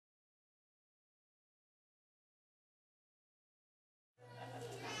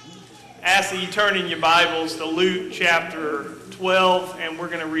Ask that you turn in your Bibles to Luke chapter 12, and we're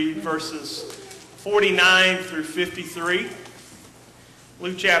going to read verses 49 through 53.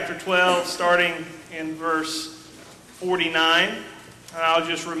 Luke chapter 12, starting in verse 49. And I'll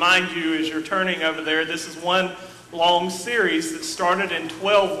just remind you as you're turning over there, this is one long series that started in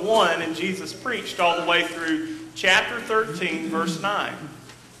 12:1, and Jesus preached all the way through chapter 13, verse 9.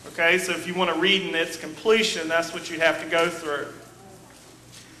 Okay, so if you want to read in its completion, that's what you have to go through.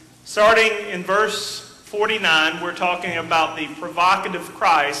 Starting in verse 49, we're talking about the provocative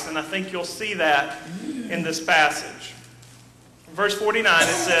Christ, and I think you'll see that in this passage. In verse 49,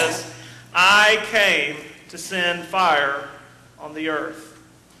 it says, "I came to send fire on the earth,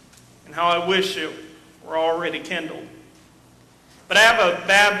 and how I wish it were already kindled. But I have a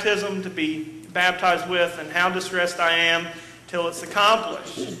baptism to be baptized with, and how distressed I am till it's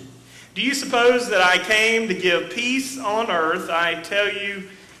accomplished. Do you suppose that I came to give peace on earth? I tell you,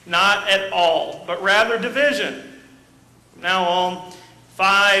 not at all, but rather division. From now on,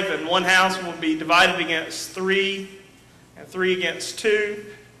 5 in one house will be divided against 3, and 3 against 2,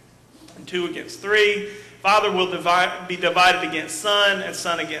 and 2 against 3. Father will be divided against son, and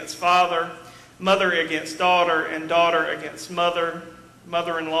son against father, mother against daughter, and daughter against mother,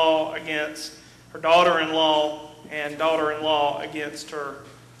 mother-in-law against her daughter-in-law, and daughter-in-law against her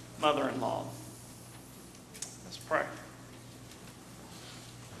mother-in-law." Let's pray.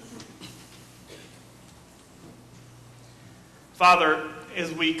 Father,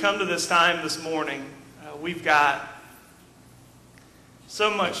 as we come to this time this morning, we've got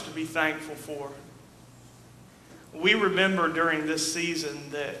so much to be thankful for. We remember during this season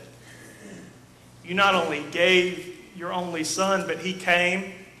that you not only gave your only son, but he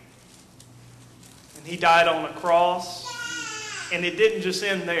came and he died on a cross. And it didn't just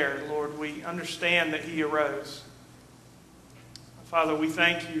end there, Lord. We understand that he arose. Father, we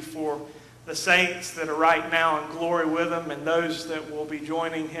thank you for the saints that are right now in glory with him and those that will be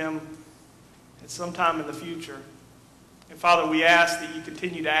joining him at some time in the future. And Father, we ask that you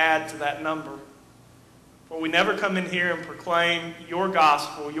continue to add to that number. For we never come in here and proclaim your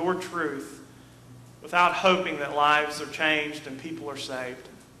gospel, your truth, without hoping that lives are changed and people are saved.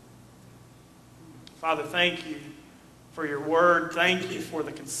 Father, thank you for your word. Thank you for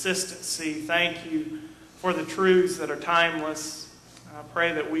the consistency. Thank you for the truths that are timeless. I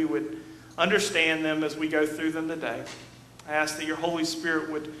pray that we would understand them as we go through them today. I ask that your Holy Spirit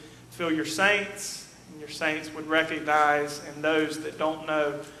would fill your saints, and your saints would recognize, and those that don't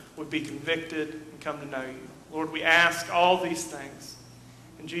know would be convicted and come to know you. Lord, we ask all these things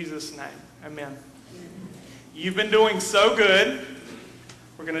in Jesus' name. Amen. You've been doing so good.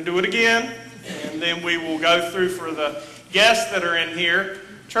 We're going to do it again, and then we will go through for the guests that are in here.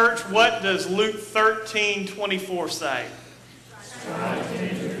 Church, what does Luke 13:24 say?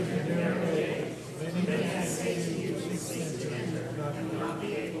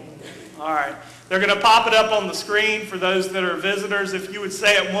 All right. They're going to pop it up on the screen for those that are visitors. If you would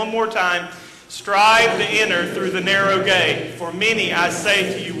say it one more time. "Strive to enter through the narrow gate, for many, I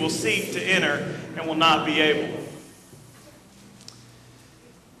say to you, will seek to enter and will not be able."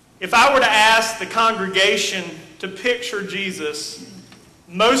 If I were to ask the congregation to picture Jesus,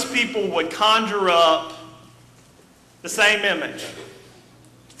 most people would conjure up the same image.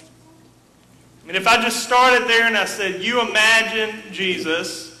 I mean, if I just started there and I said, "You imagine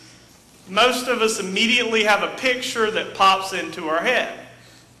Jesus," most of us immediately have a picture that pops into our head.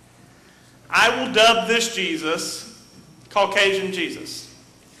 I will dub this Jesus Caucasian Jesus.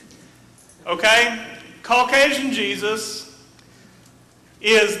 Okay? Caucasian Jesus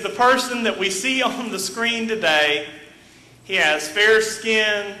is the person that we see on the screen today. He has fair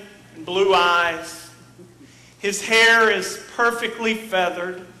skin and blue eyes. His hair is perfectly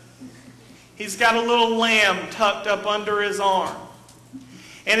feathered. He's got a little lamb tucked up under his arm.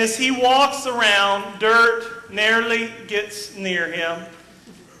 And as he walks around, dirt nearly gets near him.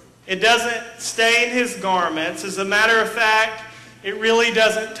 It doesn't stain his garments. As a matter of fact, it really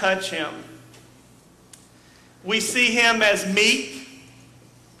doesn't touch him. We see him as meek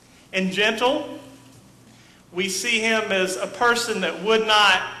and gentle. We see him as a person that would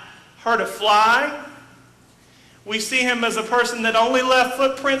not hurt a fly. We see him as a person that only left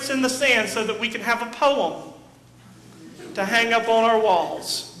footprints in the sand so that we can have a poem to hang up on our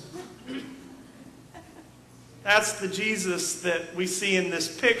walls. That's the Jesus that we see in this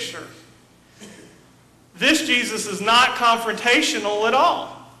picture. This Jesus is not confrontational at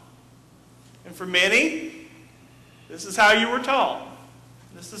all. And for many, this is how you were taught.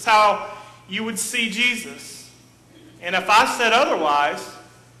 This is how you would see Jesus. And if I said otherwise,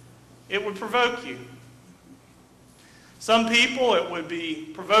 it would provoke you. Some people, it would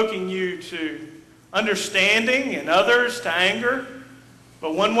be provoking you to understanding, and others to anger.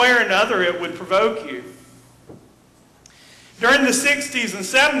 But one way or another, it would provoke you. During the 60s and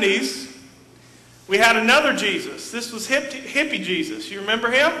 70s, we had another Jesus. This was hippie Jesus. You remember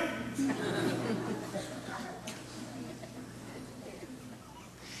him?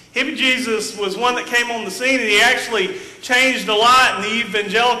 Hippie Jesus was one that came on the scene, and he actually changed a lot in the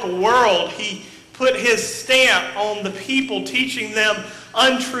evangelical world. He put his stamp on the people, teaching them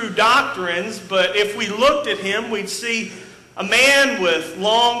untrue doctrines. But if we looked at him, we'd see a man with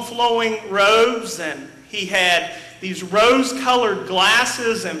long flowing robes, and he had these rose-colored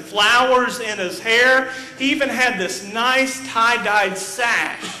glasses and flowers in his hair. He even had this nice tie-dyed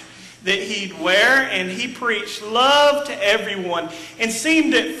sash that he'd wear, and he preached love to everyone and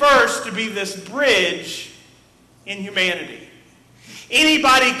seemed at first to be this bridge in humanity.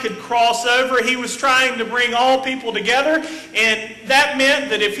 Anybody could cross over. He was trying to bring all people together, and that meant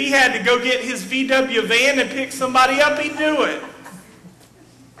that if he had to go get his VW van and pick somebody up, he'd do it.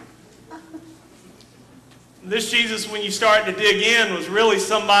 This Jesus, when you start to dig in, was really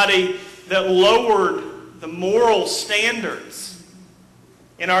somebody that lowered the moral standards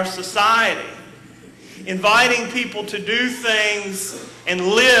in our society, inviting people to do things and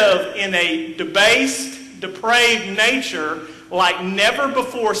live in a debased, depraved nature like never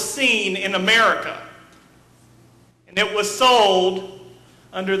before seen in America. And it was sold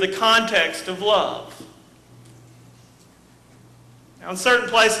under the context of love. Now, in certain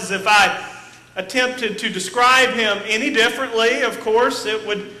places, if I attempted to describe him any differently, of course, it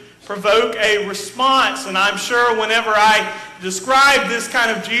would provoke a response. And I'm sure whenever I describe this kind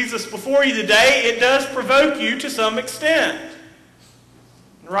of Jesus before you today, it does provoke you to some extent.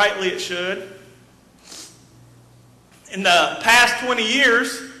 And rightly it should. In the past 20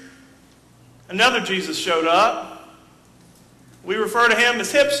 years, another Jesus showed up. We refer to him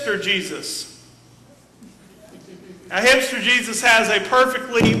as Hipster Jesus. Now, Hipster Jesus has a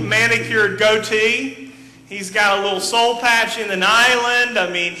perfectly manicured goatee. He's got a little soul patch in an island. I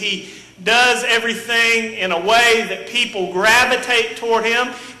mean, he does everything in a way that people gravitate toward him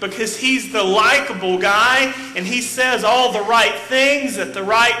because he's the likable guy, and he says all the right things at the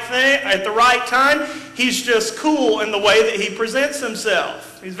right time. He's just cool in the way that he presents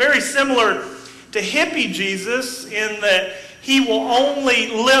himself. He's very similar to hippie Jesus in that he will only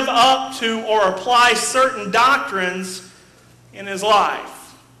live up to or apply certain doctrines in his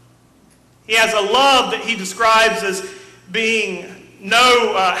life. He has a love that he describes as being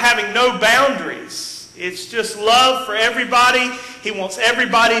having no boundaries. It's just love for everybody. He wants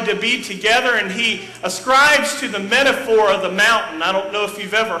everybody to be together, and he ascribes to the metaphor of the mountain. I don't know if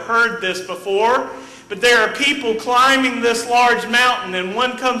you've ever heard this before, but there are people climbing this large mountain, and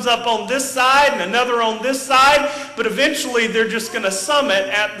one comes up on this side and another on this side, but eventually they're just going to summit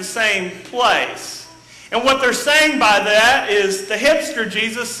at the same place. And what they're saying by that is the hipster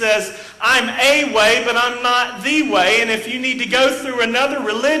Jesus says, I'm a way, but I'm not the way, and if you need to go through another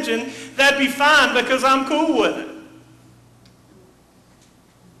religion, that'd be fine because I'm cool with it.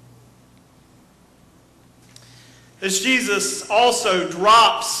 This Jesus also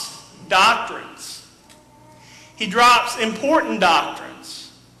drops doctrines. He drops important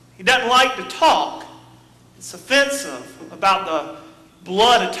doctrines. He doesn't like to talk. It's offensive about the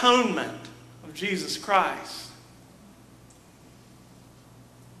blood atonement of Jesus Christ.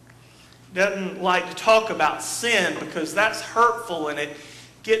 He doesn't like to talk about sin because that's hurtful and it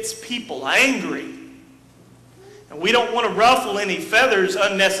gets people angry. And we don't want to ruffle any feathers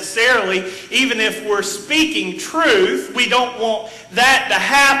unnecessarily. Even if we're speaking truth, we don't want that to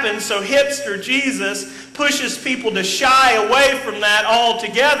happen. So hipster Jesus pushes people to shy away from that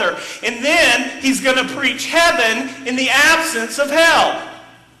altogether. And then he's going to preach heaven in the absence of hell.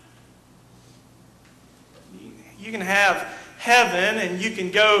 You can have heaven and you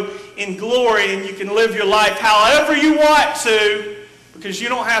can go in glory and you can live your life however you want to, because you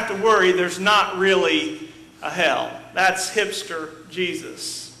don't have to worry. There's not really a hell. That's hipster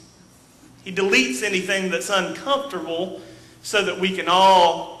Jesus. He deletes anything that's uncomfortable so that we can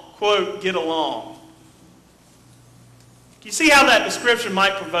all, quote, get along. Do you see how that description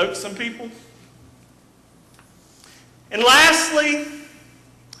might provoke some people? And lastly,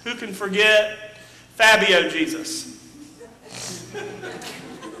 who can forget Fabio Jesus?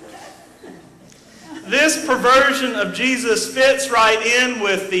 This perversion of Jesus fits right in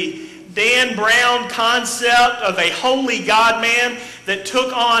with the Dan Brown concept of a holy God-man that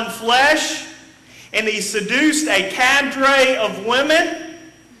took on flesh, and he seduced a cadre of women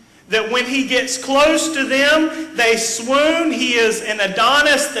that when he gets close to them, they swoon. He is an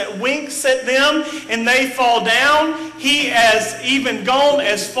Adonis that winks at them and they fall down. He has even gone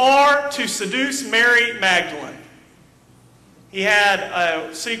as far to seduce Mary Magdalene. He had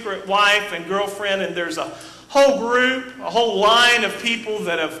a secret wife and girlfriend, and there's a whole group, a whole line of people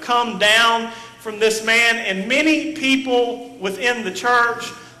that have come down from this man, and many people within the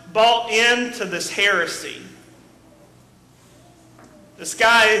church bought into this heresy. This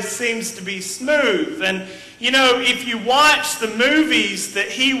guy seems to be smooth. And, you know, if you watch the movies that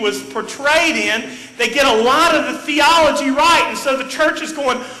he was portrayed in, they get a lot of the theology right. And so the church is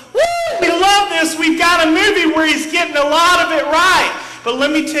going, woo, we love this. We've got a movie where he's getting a lot of it right. But let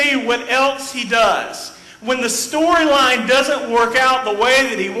me tell you what else he does. When the storyline doesn't work out the way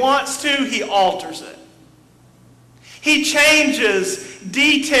that he wants to, he alters it. He changes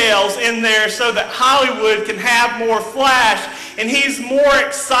details in there so that Hollywood can have more flash, and he's more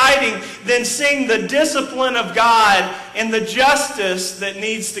exciting than seeing the discipline of God and the justice that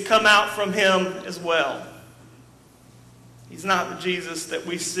needs to come out from him as well. He's not the Jesus that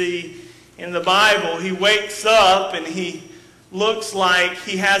we see in the Bible. He wakes up and he looks like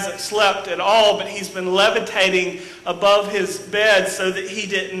he hasn't slept at all, but he's been levitating above his bed so that he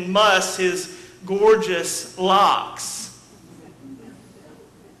didn't muss his gorgeous locks.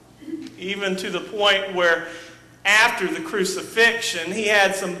 Even to the point where after the crucifixion, he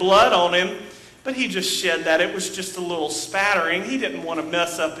had some blood on him, but he just shed that. It was just a little spattering. He didn't want to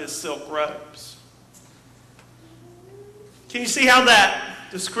mess up his silk robes. Can you see how that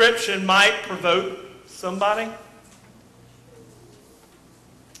description might provoke somebody?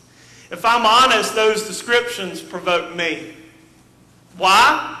 If I'm honest, those descriptions provoke me.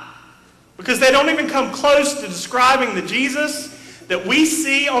 Why? Because they don't even come close to describing the Jesus that we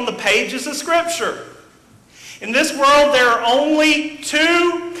see on the pages of Scripture. In this world, there are only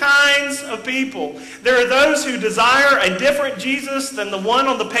two kinds of people. There are those who desire a different Jesus than the one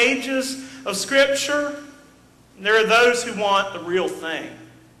on the pages of Scripture. And there are those who want the real thing.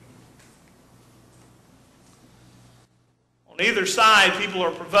 On either side, people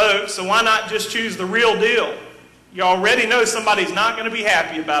are provoked, so why not just choose the real deal? You already know somebody's not going to be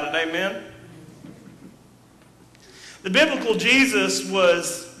happy about it, amen? The biblical Jesus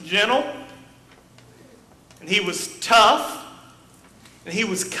was gentle, and he was tough, and he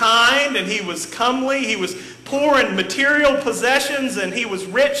was kind, and he was comely. He was poor in material possessions, and he was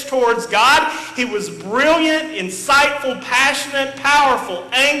rich towards God. He was brilliant, insightful, passionate, powerful,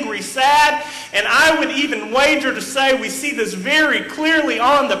 angry, sad. And I would even wager to say we see this very clearly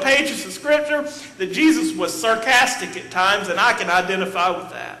on the pages of Scripture, that Jesus was sarcastic at times, and I can identify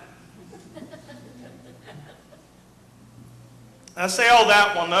with that. I say all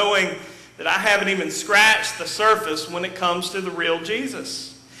that while knowing that I haven't even scratched the surface when it comes to the real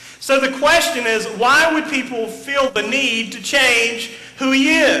Jesus. So the question is, why would people feel the need to change who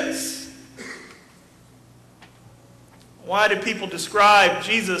he is? Why do people describe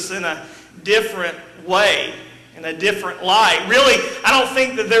Jesus in a different way, in a different light? Really, I don't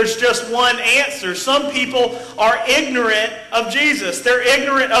think that there's just one answer. Some people are ignorant of Jesus. They're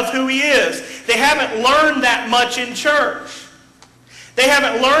ignorant of who he is. They haven't learned that much in church. They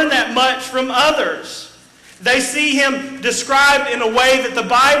haven't learned that much from others. They see him described in a way that the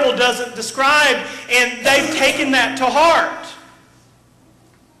Bible doesn't describe, and they've taken that to heart.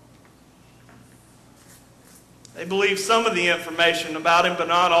 They believe some of the information about him, but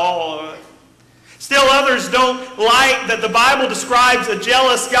not all of it. Still others don't like that the Bible describes a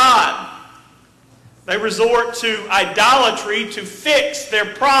jealous God. They resort to idolatry to fix their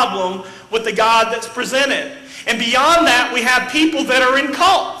problem with the God that's presented. And beyond that, we have people that are in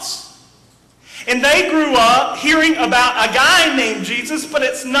cults. And they grew up hearing about a guy named Jesus, but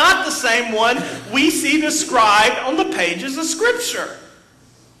it's not the same one we see described on the pages of Scripture.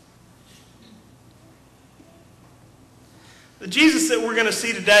 The Jesus that we're going to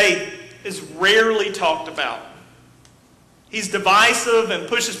see today is rarely talked about. He's divisive and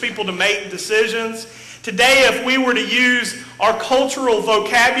pushes people to make decisions. Today, if we were to use our cultural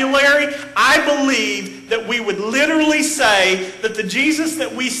vocabulary, I believe that we would literally say that the Jesus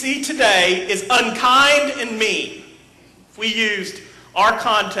that we see today is unkind and mean, if we used our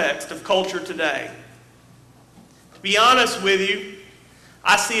context of culture today. To be honest with you,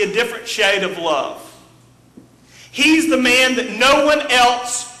 I see a different shade of love. He's the man that no one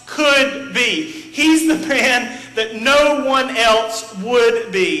else could be. He's the man that no one else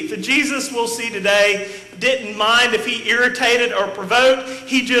would be. The Jesus we'll see today didn't mind if he irritated or provoked.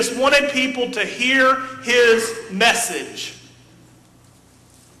 He just wanted people to hear his message.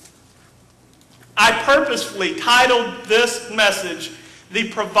 I purposefully titled this message, the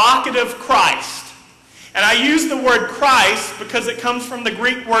provocative Christ. And I use the word Christ because it comes from the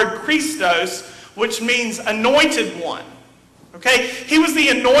Greek word Christos, which means anointed one. Okay? He was the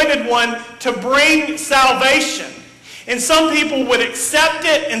anointed one to bring salvation. And some people would accept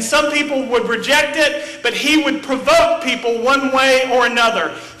it and some people would reject it, but he would provoke people one way or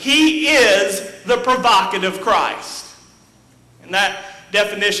another. He is the provocative Christ. And that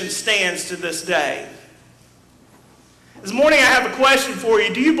definition stands to this day. This morning I have a question for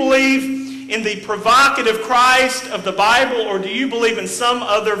you. Do you believe in the provocative Christ of the Bible, or do you believe in some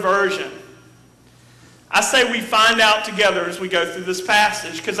other version? I say we find out together as we go through this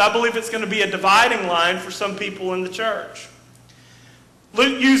passage, because I believe it's going to be a dividing line for some people in the church.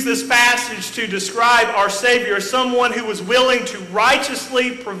 Luke used this passage to describe our Savior as someone who was willing to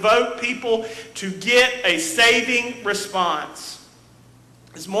righteously provoke people to get a saving response.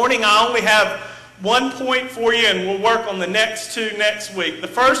 This morning I only have one point for you, and we'll work on the next two next week. The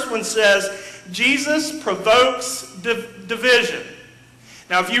first one says, Jesus provokes division.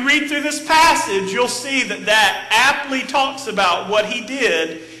 Now, if you read through this passage, you'll see that that aptly talks about what he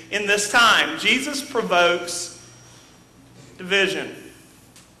did in this time. Jesus provokes division.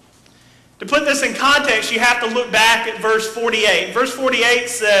 To put this in context, you have to look back at verse 48. Verse 48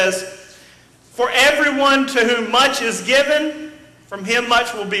 says, "For everyone to whom much is given, from him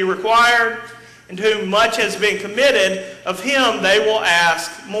much will be required, and to whom much has been committed, of him they will ask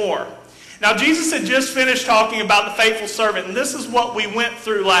more." Now, Jesus had just finished talking about the faithful servant, and this is what we went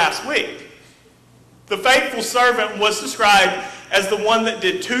through last week. The faithful servant was described as the one that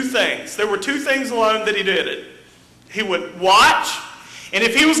did two things. There were two things alone that he did. He would watch, and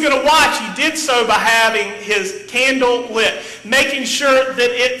if he was going to watch, he did so by having his candle lit, making sure that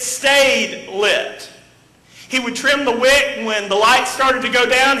it stayed lit. He would trim the wick when the light started to go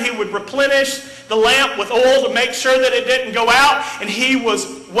down. He would replenish the lamp with oil to make sure that it didn't go out. And he was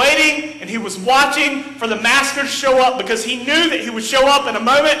waiting and he was watching for the master to show up, because he knew that he would show up in a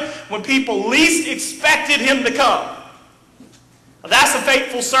moment when people least expected him to come. Well, that's a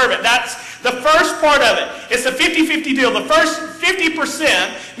faithful servant. That's the first part of it. It's a 50-50 deal. The first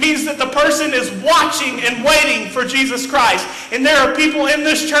 50% means that the person is watching and waiting for Jesus Christ. And there are people in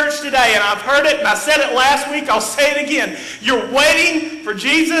this church today, and I've heard it, and I said it last week, I'll say it again. You're waiting for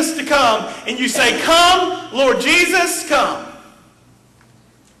Jesus to come, and you say, "Come, Lord Jesus, come."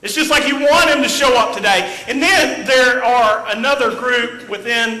 It's just like you want him to show up today. And then there are another group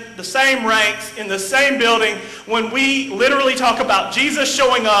within the same ranks, in the same building. When we literally talk about Jesus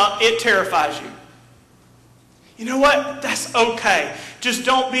showing up, it terrifies you. You know what? That's okay. Just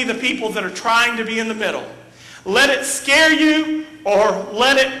don't be the people that are trying to be in the middle. Let it scare you, or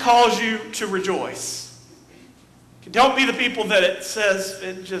let it cause you to rejoice. Don't be the people that it says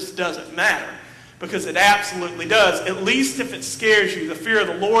it just doesn't matter. Because it absolutely does. At least if it scares you, the fear of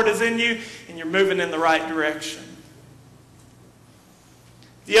the Lord is in you and you're moving in the right direction.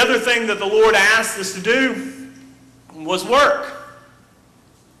 The other thing that the Lord asked us to do was work.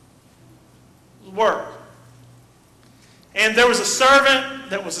 Work. And there was a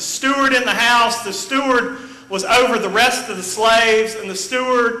servant that was a steward in the house. The steward was over the rest of the slaves, and the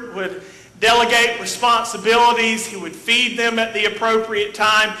steward would delegate responsibilities. He would feed them at the appropriate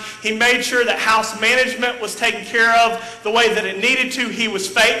time. He made sure that house management was taken care of the way that it needed to. He was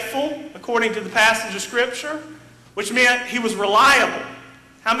faithful, according to the passage of Scripture, which meant he was reliable.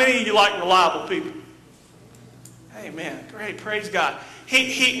 How many of you like reliable people? Amen. Great. Praise God.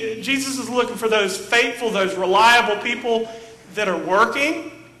 Jesus is looking for those faithful, those reliable people that are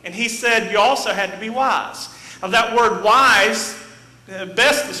working. And he said you also had to be wise. Now, that word wise,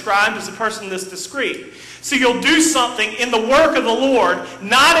 best described as a person that's discreet. So you'll do something in the work of the Lord,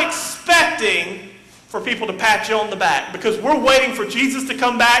 not expecting for people to pat you on the back, because we're waiting for Jesus to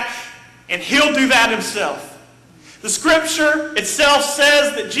come back, and he'll do that himself. The Scripture itself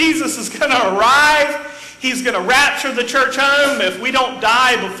says that Jesus is going to arrive. He's going to rapture the church home if we don't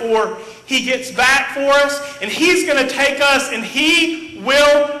die before he gets back for us, and he's going to take us and he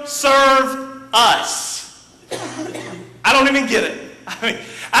will serve us. I don't even get it.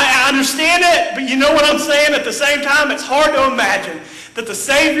 I understand it, but you know what I'm saying? At the same time, it's hard to imagine that the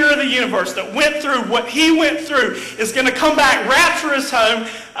Savior of the universe that went through what he went through is going to come back, rapture us home,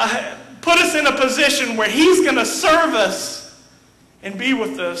 put us in a position where he's going to serve us and be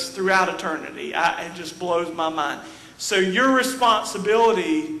with us throughout eternity. It just blows my mind. So your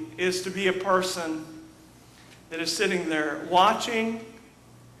responsibility is to be a person that is sitting there watching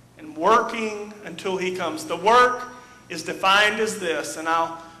and working until he comes. The work is defined as this, and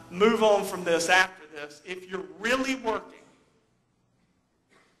I'll move on from this after this. If you're really working,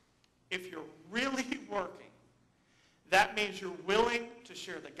 that means you're willing to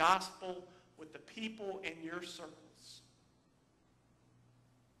share the gospel with the people in your circles.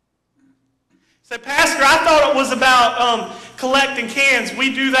 Say, Pastor, I thought it was about collecting cans.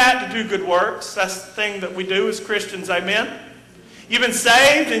 We do that to do good works. That's the thing that we do as Christians, amen? You've been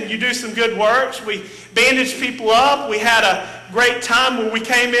saved and you do some good works. We bandage people up. We had a great time where we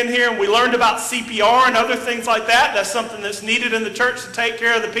came in here and we learned about CPR and other things like that. That's something that's needed in the church to take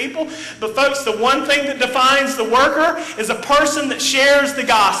care of the people. But folks, the one thing that defines the worker is a person that shares the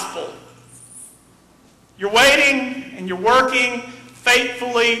gospel. You're waiting and you're working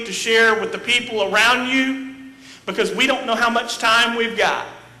faithfully to share with the people around you because we don't know how much time we've got.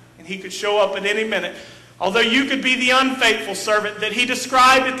 And he could show up at any minute. Although you could be the unfaithful servant that he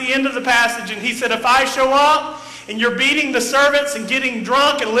described at the end of the passage. And he said, if I show up and you're beating the servants and getting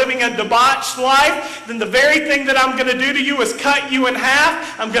drunk and living a debauched life, then the very thing that I'm going to do to you is cut you in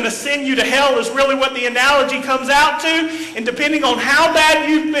half. I'm going to send you to hell is really what the analogy comes out to. And depending on how bad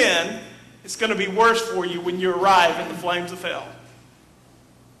you've been, it's going to be worse for you when you arrive in the flames of hell.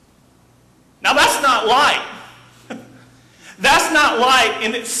 Now that's not light. That's not light,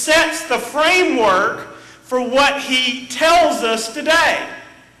 and it sets the framework for what he tells us today.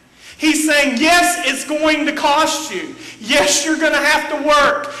 He's saying, yes, it's going to cost you. Yes, you're going to have to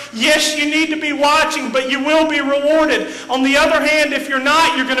work. Yes, you need to be watching, but you will be rewarded. On the other hand, if you're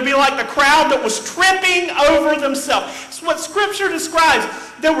not, you're going to be like the crowd that was tripping over themselves. It's what Scripture describes.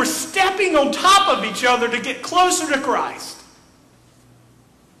 They were stepping on top of each other to get closer to Christ.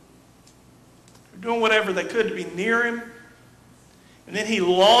 They're doing whatever they could to be near him. And then he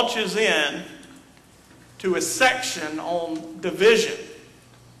launches in to a section on division.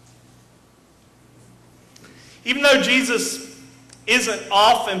 Even though Jesus isn't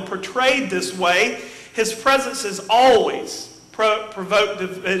often portrayed this way, his presence has always provoked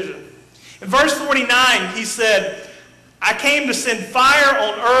division. In verse 49, he said, I came to send fire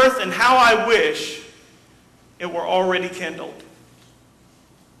on earth, and how I wish it were already kindled.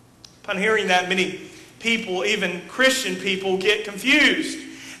 Upon hearing that, many people, even Christian people, get confused.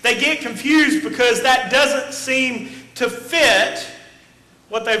 They get confused because that doesn't seem to fit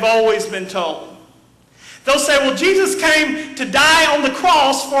what they've always been told. They'll say, well, Jesus came to die on the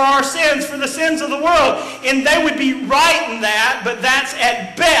cross for our sins, for the sins of the world. And they would be right in that, but that's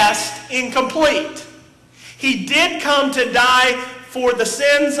at best incomplete. He did come to die for the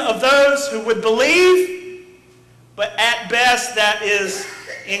sins of those who would believe, but at best that is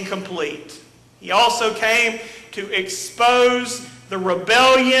incomplete. He also came to expose the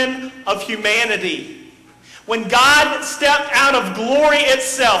rebellion of humanity. When God stepped out of glory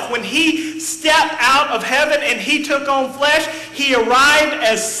itself, when he stepped out of heaven and he took on flesh, he arrived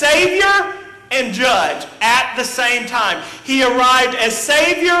as Savior and Judge at the same time. He arrived as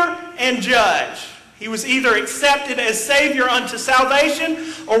Savior and Judge. He was either accepted as Savior unto salvation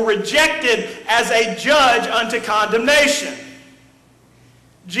or rejected as a judge unto condemnation.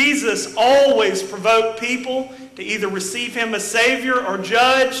 Jesus always provoked people to either receive him as Savior or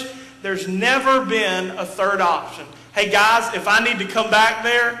Judge. There's never been a third option. Hey guys, if I need to come back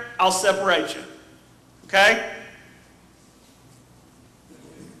there, I'll separate you. Okay?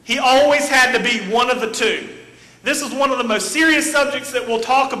 He always had to be one of the two. This is one of the most serious subjects that we'll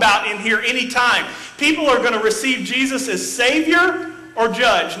talk about in here anytime. People are going to receive Jesus as Savior or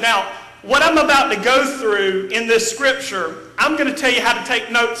Judge. Now, what I'm about to go through in this scripture, I'm going to tell you how to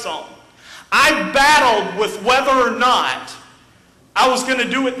take notes on. I battled with whether or not I was going to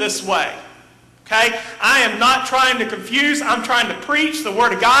do it this way. Okay? I am not trying to confuse. I'm trying to preach the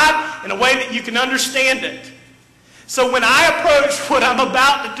Word of God in a way that you can understand it. So when I approach what I'm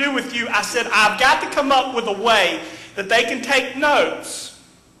about to do with you, I said, I've got to come up with a way that they can take notes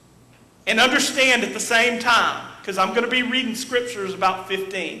and understand at the same time. Because I'm going to be reading scriptures about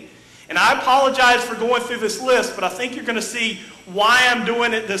 15. And I apologize for going through this list, but I think you're going to see why I'm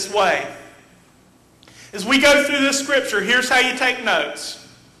doing it this way. As we go through this scripture, here's how you take notes.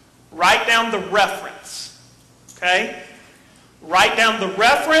 Write down the reference. Okay? Write down the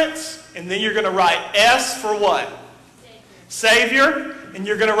reference, and then you're going to write S for what? Savior. And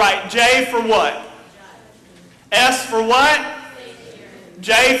you're going to write J for what? S for what? Savior.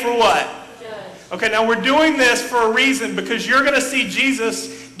 J for what? Okay, now we're doing this for a reason, because you're going to see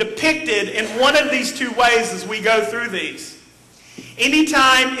Jesus depicted in one of these two ways as we go through these.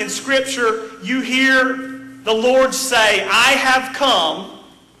 Anytime in Scripture you hear the Lord say, I have come,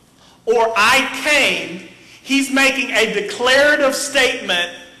 or I came, he's making a declarative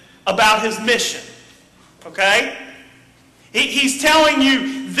statement about his mission. Okay? He's telling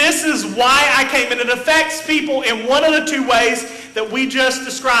you, this is why I came. And it affects people in one of the two ways that we just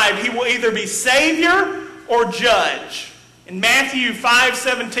described. He will either be Savior or judge? In Matthew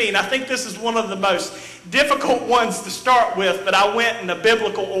 5:17, I think this is one of the most difficult ones to start with, but I went in a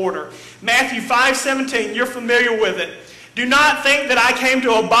biblical order. Matthew 5:17, you're familiar with it. Do not think that I came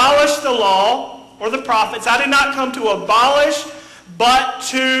to abolish the law or the prophets. I did not come to abolish, but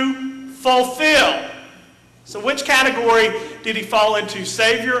to fulfill. So which category did he fall into,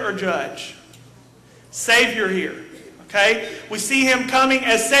 Savior or judge? Savior here. Okay? We see him coming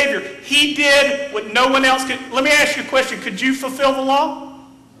as Savior. He did what no one else could. Let me ask you a question. Could you fulfill the law?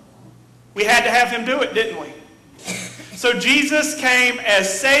 We had to have him do it, didn't we? So Jesus came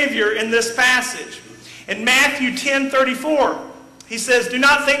as Savior in this passage. In Matthew 10:34, he says, do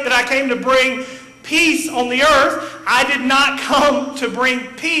not think that I came to bring peace on the earth. I did not come to bring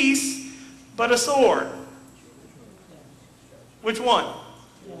peace, but a sword. Which one?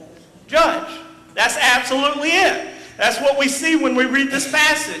 Judge. That's absolutely it. That's what we see when we read this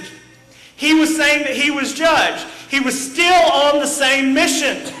passage. He was saying that he was judge. He was still on the same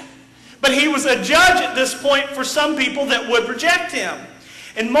mission. But he was a judge at this point for some people that would reject him.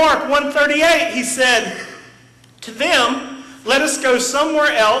 In Mark 1:38, he said to them, let us go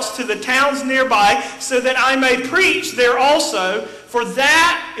somewhere else to the towns nearby so that I may preach there also, for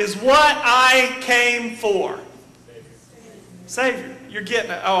that is what I came for. Savior. You're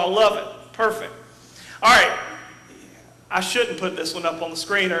getting it. Oh, I love it. Perfect. All right. I shouldn't put this one up on the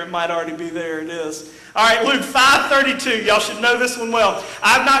screen, or it might already be there. It is. All right, Luke 5:32. Y'all should know this one well.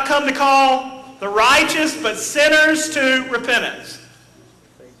 I've not come to call the righteous, but sinners to repentance.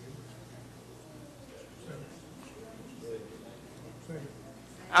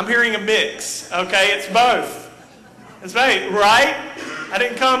 I'm hearing a mix. Okay, it's both. It's both, right? I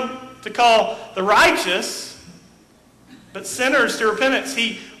didn't come to call the righteous, but sinners to repentance.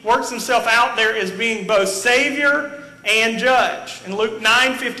 He works himself out there as being both Savior and judge. In Luke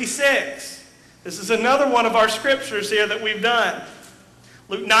 9:56, this is another one of our scriptures here that we've done.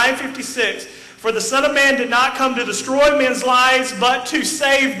 Luke 9:56, for the Son of Man did not come to destroy men's lives, but to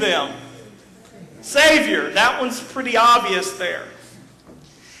save them. Savior, that one's pretty obvious there.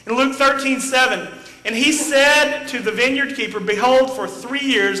 In Luke 13:7, and he said to the vineyard keeper, behold, for 3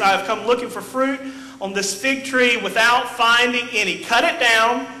 years I have come looking for fruit on this fig tree without finding any. Cut it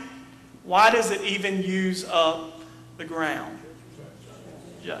down. Why does it even use up the ground?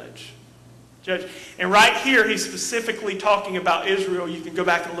 Judge. Judge. And right here, he's specifically talking about Israel. You can go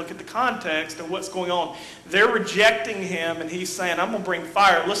back and look at the context of what's going on. They're rejecting him, and he's saying, I'm going to bring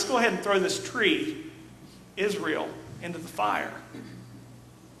fire. Let's go ahead and throw this tree, Israel, into the fire.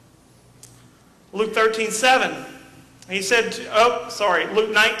 Luke 13:7. He said,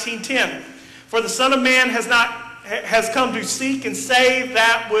 Luke 19:10. For the Son of Man has come to seek and save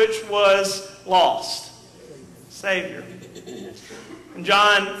that which was lost. Savior. In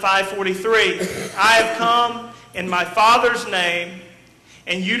John 5:43, I have come in my Father's name,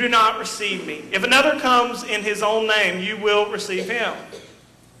 and you do not receive me. If another comes in his own name, you will receive him.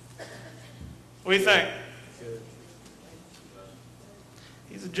 What do you think?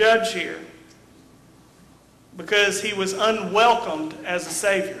 He's a judge here because he was unwelcomed as a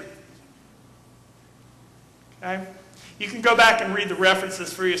Savior. Okay? You can go back and read the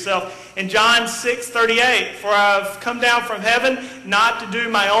references for yourself. In John 6:38, for I've come down from heaven not to do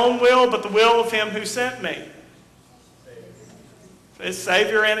my own will, but the will of him who sent me. It's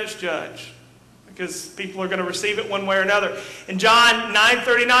Savior and it's judge, because people are going to receive it one way or another. In John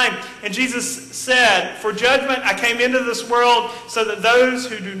 9:39, and Jesus said, for judgment I came into this world so that those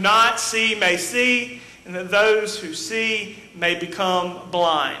who do not see may see, and that those who see may become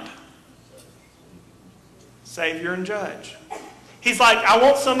blind. Savior and judge. He's like, I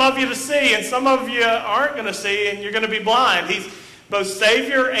want some of you to see, and some of you aren't going to see, and you're going to be blind. He's both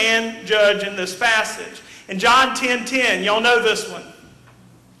Savior and judge in this passage. In John 10:10, y'all know this one.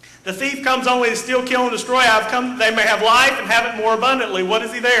 The thief comes only to steal, kill, and destroy. I've come that they may have life and have it more abundantly. What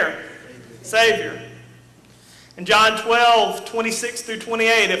is he there? Savior. In John 12:26 through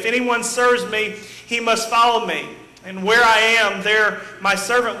 28, if anyone serves me, he must follow me. And where I am, there my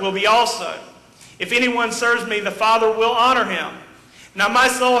servant will be also. If anyone serves me, the Father will honor him. Now my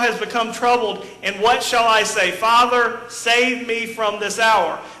soul has become troubled, and what shall I say? Father, save me from this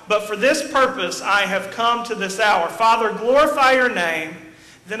hour. But for this purpose I have come to this hour. Father, glorify your name.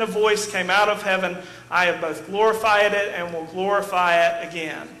 Then a voice came out of heaven. I have both glorified it and will glorify it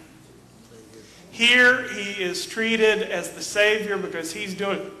again. Here he is treated as the Savior because he's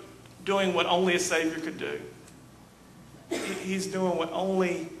doing what only a Savior could do. He's doing what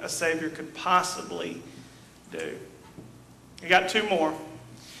only a Savior could possibly do. We got two more.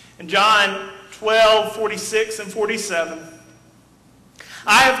 In John 12:46 and 47,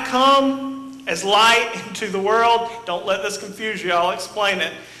 I have come as light into the world. Don't let this confuse you. I'll explain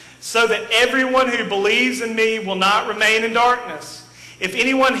it. So that everyone who believes in me will not remain in darkness. If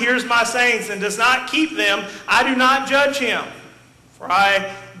anyone hears my sayings and does not keep them, I do not judge him. For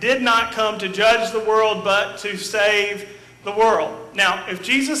I did not come to judge the world, but to save the world. Now, if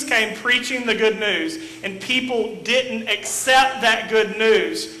Jesus came preaching the good news and people didn't accept that good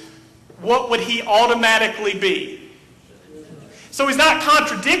news, what would he automatically be? So he's not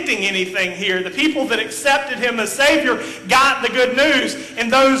contradicting anything here. The people that accepted him as Savior got the good news,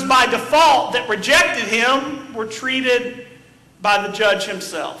 and those by default that rejected him were treated by the judge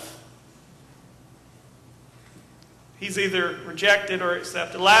himself. He's either rejected or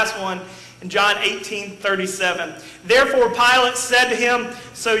accepted. Last one, in John 18:37. Therefore Pilate said to him,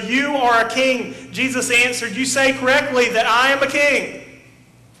 so you are a king. Jesus answered, you say correctly that I am a king.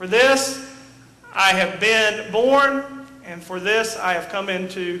 For this I have been born, and for this I have come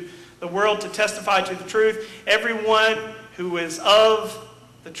into the world to testify to the truth. Everyone who is of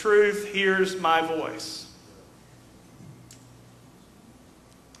the truth hears my voice.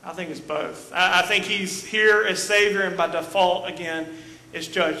 I think it's both. I think he's here as Savior and by default, again, as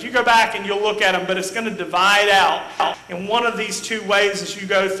Judge. You go back and you'll look at him, but it's going to divide out in one of these two ways as you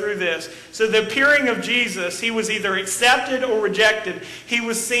go through this. So the appearing of Jesus, he was either accepted or rejected. He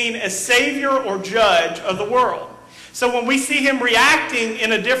was seen as Savior or Judge of the world. So when we see him reacting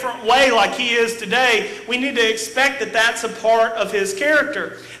in a different way like he is today, we need to expect that that's a part of his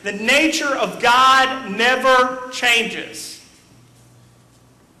character. The nature of God never changes.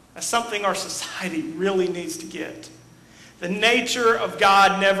 That's something our society really needs to get. The nature of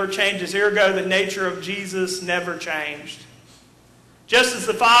God never changes. Ergo, the nature of Jesus never changed. Just as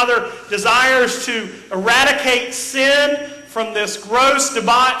the Father desires to eradicate sin from this gross,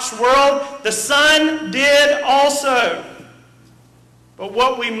 debauched world, the Son did also. But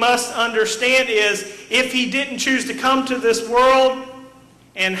what we must understand is, if he didn't choose to come to this world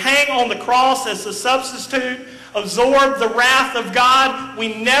and hang on the cross as a substitute, absorb the wrath of God,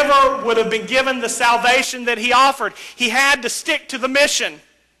 we never would have been given the salvation that he offered. He had to stick to the mission.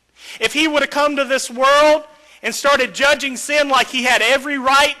 If he would have come to this world and started judging sin like he had every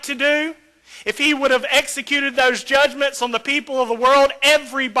right to do, if he would have executed those judgments on the people of the world,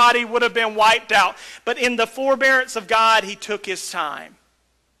 everybody would have been wiped out. But in the forbearance of God, he took his time.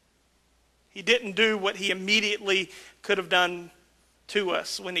 He didn't do what he immediately could have done to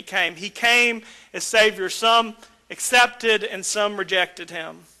us when he came. He came as Savior. Some accepted and some rejected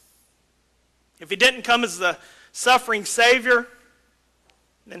him. If he didn't come as the suffering Savior,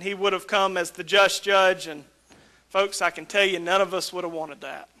 then he would have come as the just judge. And folks, I can tell you, none of us would have wanted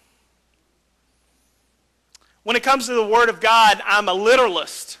that. When it comes to the Word of God, I'm a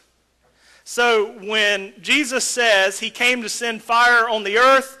literalist. So when Jesus says he came to send fire on the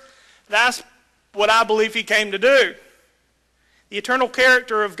earth, that's what I believe he came to do. The eternal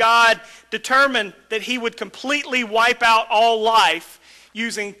character of God determined that he would completely wipe out all life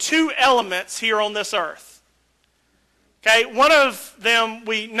using two elements here on this earth. Okay, one of them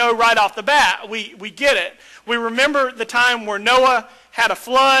we know right off the bat. We get it. We remember the time where Noah had a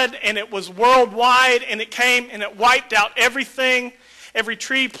flood and it was worldwide, and it came and it wiped out everything. Every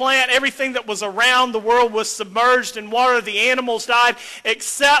tree, plant, everything that was around the world was submerged in water. The animals died,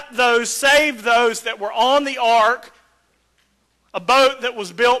 except those, save those that were on the ark, a boat that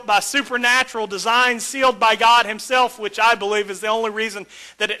was built by supernatural design, sealed by God himself, which I believe is the only reason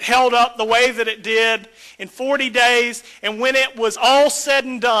that it held up the way that it did in 40 days. And when it was all said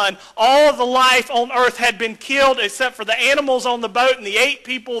and done, all of the life on earth had been killed except for the animals on the boat and the 8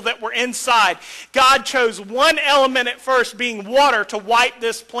 people that were inside. God chose one element at first, being water, to wipe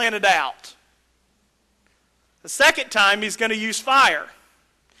this planet out. The second time he's going to use fire.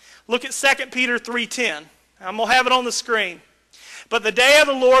 Look at 2 Peter 3:10. I'm going to have it on the screen. But the day of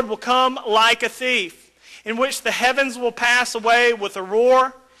the Lord will come like a thief, in which the heavens will pass away with a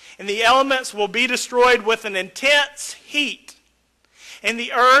roar, and the elements will be destroyed with an intense heat, and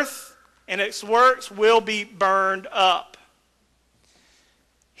the earth and its works will be burned up.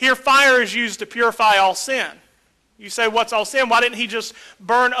 Here, fire is used to purify all sin. You say, what's all sin? Why didn't he just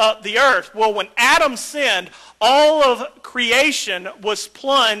burn up the earth? Well, when Adam sinned, all of creation was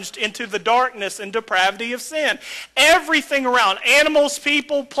plunged into the darkness and depravity of sin. Everything around, animals,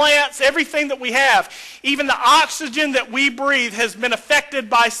 people, plants, everything that we have, even the oxygen that we breathe has been affected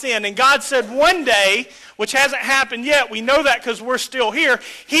by sin. And God said one day, which hasn't happened yet, we know that because we're still here,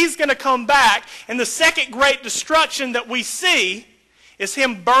 he's going to come back. And the second great destruction that we see is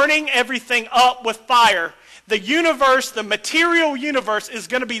him burning everything up with fire. The universe, the material universe, is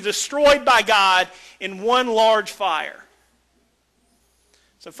going to be destroyed by God in one large fire.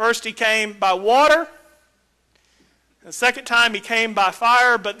 So first he came by water. The second time he came by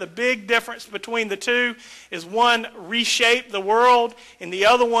fire, but the big difference between the two is one reshaped the world and the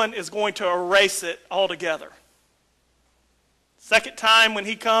other one is going to erase it altogether. Second time when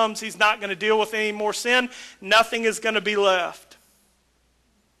he comes, he's not going to deal with any more sin. Nothing is going to be left.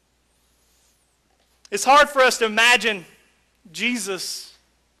 It's hard for us to imagine Jesus,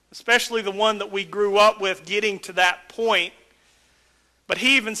 especially the one that we grew up with, getting to that point. But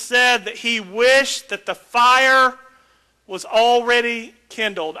he even said that he wished that the fire was already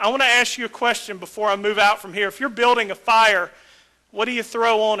kindled. I want to ask you a question before I move out from here. If you're building a fire, what do you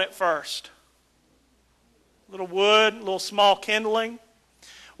throw on it first? A little wood, a little small kindling.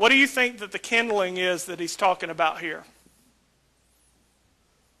 What do you think that the kindling is that he's talking about here?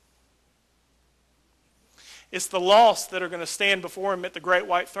 It's the lost that are going to stand before him at the great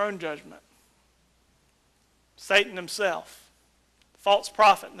white throne judgment. Satan himself, the false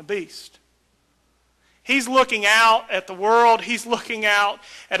prophet and the beast. He's looking out at the world. He's looking out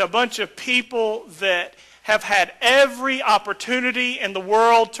at a bunch of people that have had every opportunity in the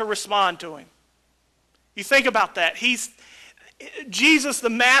world to respond to him. You think about that. Jesus, the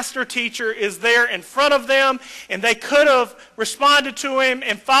master teacher, is there in front of them, and they could have responded to him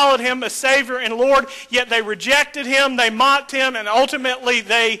and followed him as Savior and Lord, yet they rejected him, they mocked him, and ultimately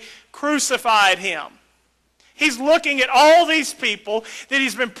they crucified him. He's looking at all these people that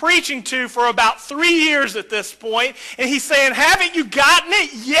he's been preaching to for about 3 years at this point, and he's saying, haven't you gotten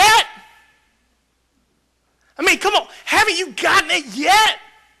it yet? I mean, come on, haven't you gotten it yet?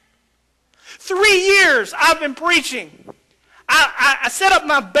 3 years I've been preaching. I set up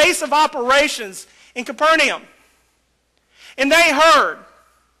my base of operations in Capernaum, and they heard.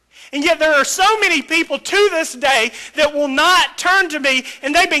 And yet there are so many people to this day that will not turn to me,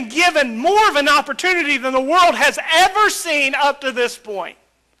 and they've been given more of an opportunity than the world has ever seen up to this point.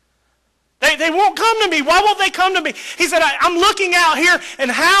 They won't come to me. Why won't they come to me? He said, I'm looking out here, and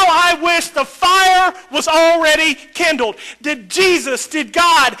how I wish the fire was already kindled. Did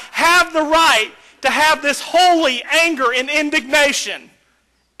God have the right to have this holy anger and indignation?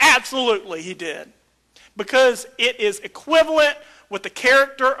 Absolutely he did. Because it is equivalent with the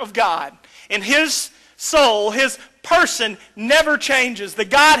character of God. And his soul, his person never changes. The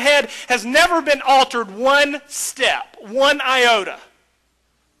Godhead has never been altered one step, one iota.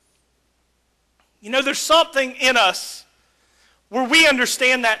 You know, there's something in us where we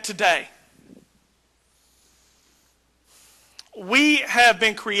understand that today. We have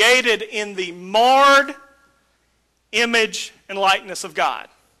been created in the marred image and likeness of God.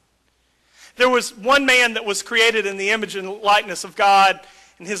 There was one man that was created in the image and likeness of God,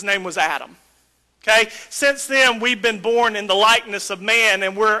 and his name was Adam. Okay? Since then, we've been born in the likeness of man,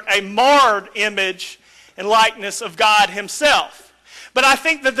 and we're a marred image and likeness of God himself. But I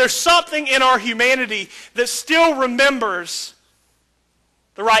think that there's something in our humanity that still remembers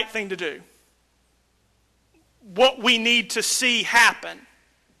the right thing to do. What we need to see happen.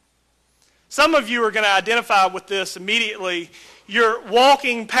 Some of you are going to identify with this immediately. You're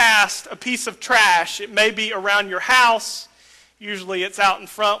walking past a piece of trash. It may be around your house. Usually it's out in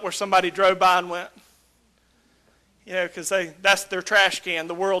front where somebody drove by and went. You know, because that's their trash can.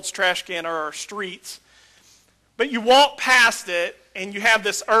 The world's trash can are our streets. But you walk past it and you have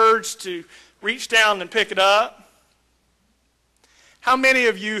this urge to reach down and pick it up. How many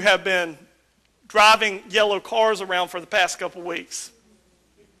of you have been driving yellow cars around for the past couple weeks?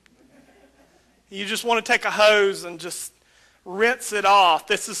 You just want to take a hose and just rinse it off.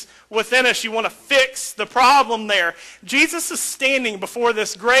 This is within us. You want to fix the problem there. Jesus is standing before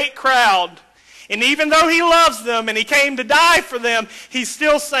this great crowd, and even though he loves them and he came to die for them, he's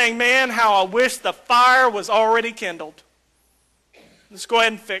still saying, man, how I wish the fire was already kindled. Let's go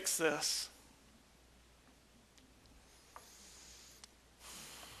ahead and fix this.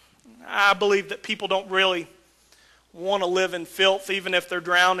 I believe that people don't really want to live in filth even if they're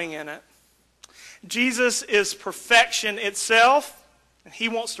drowning in it. Jesus is perfection itself, and he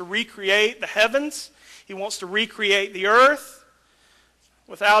wants to recreate the heavens. He wants to recreate the earth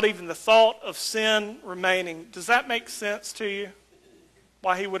without even the thought of sin remaining. Does that make sense to you?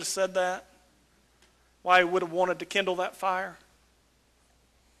 Why he would have said that? Why he would have wanted to kindle that fire?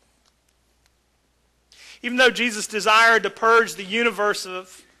 Even though Jesus desired to purge the universe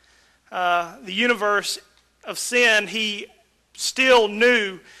of sin, he still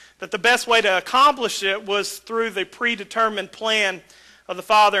knew that the best way to accomplish it was through the predetermined plan of the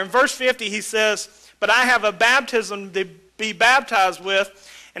Father. In verse 50 he says, but I have a baptism to be baptized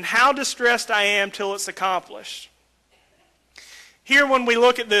with, and how distressed I am till it's accomplished. Here when we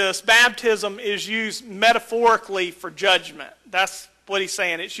look at this, baptism is used metaphorically for judgment. That's what he's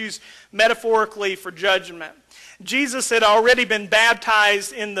saying. It's used metaphorically for judgment. Jesus had already been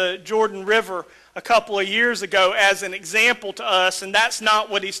baptized in the Jordan River a couple of years ago as an example to us, and that's not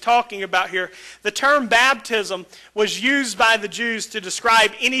what he's talking about here. The term baptism was used by the Jews to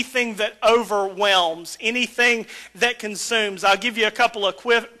describe anything that overwhelms, anything that consumes. I'll give you a couple of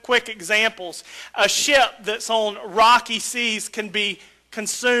quick examples. A ship that's on rocky seas can be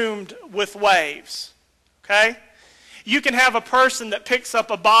consumed with waves. Okay? You can have a person that picks up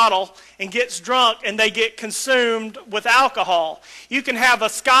a bottle and gets drunk and they get consumed with alcohol. You can have a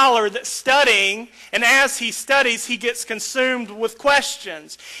scholar that's studying, and as he studies, he gets consumed with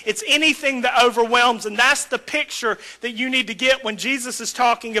questions. It's anything that overwhelms, and that's the picture that you need to get when Jesus is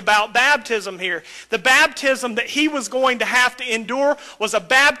talking about baptism here. The baptism that he was going to have to endure was a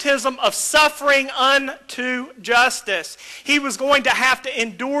baptism of suffering unto justice. He was going to have to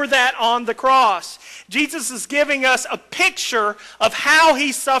endure that on the cross. Jesus is giving us a picture of how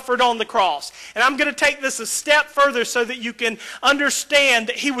he suffered on the cross. And I'm going to take this a step further so that you can understand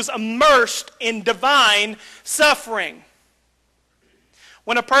that he was immersed in divine suffering.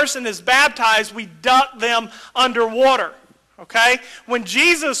 When a person is baptized, we duck them underwater. Okay? When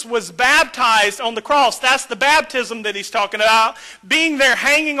Jesus was baptized on the cross, that's the baptism that he's talking about. Being there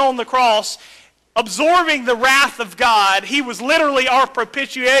hanging on the cross, absorbing the wrath of God, he was literally our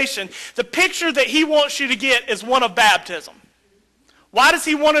propitiation. The picture that he wants you to get is one of baptism. Why does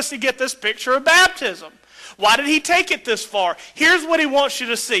he want us to get this picture of baptism? Why did he take it this far? Here's what he wants you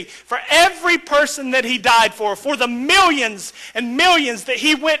to see. For every person that he died for the millions and millions that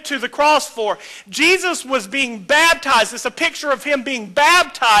he went to the cross for, Jesus was being baptized. It's a picture of him being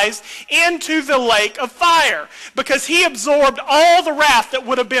baptized into the lake of fire because he absorbed all the wrath that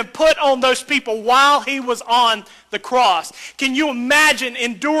would have been put on those people while he was on the cross. Can you imagine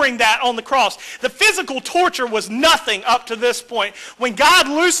enduring that on the cross? The physical torture was nothing up to this point. When God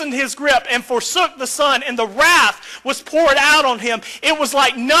loosened his grip and forsook the Son and the wrath was poured out on him, it was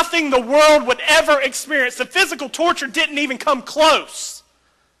like nothing the world would ever experience. The physical torture didn't even come close.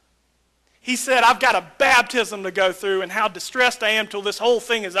 He said, I've got a baptism to go through, and how distressed I am till this whole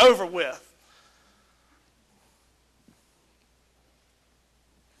thing is over with.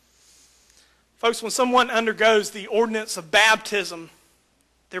 Folks, when someone undergoes the ordinance of baptism,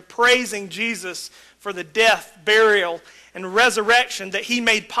 they're praising Jesus for the death, burial, and resurrection that he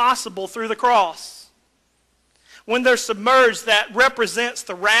made possible through the cross. When they're submerged, that represents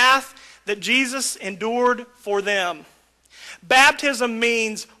the wrath that Jesus endured for them. Baptism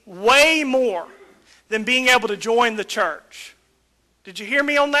means way more than being able to join the church. Did you hear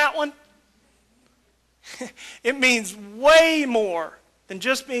me on that one? It means way more than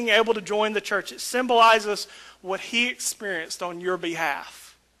just being able to join the church. It symbolizes what he experienced on your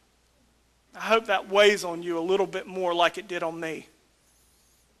behalf. I hope that weighs on you a little bit more like it did on me.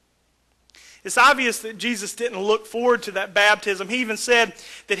 It's obvious that Jesus didn't look forward to that baptism. He even said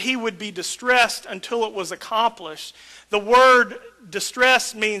that he would be distressed until it was accomplished. The word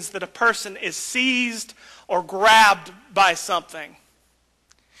distress means that a person is seized or grabbed by something.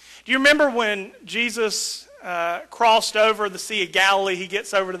 Do you remember when Jesus crossed over the Sea of Galilee? He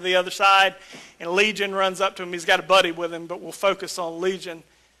gets over to the other side, and Legion runs up to him. He's got a buddy with him, but we'll focus on Legion.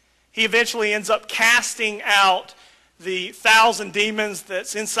 He eventually ends up casting out the 1,000 demons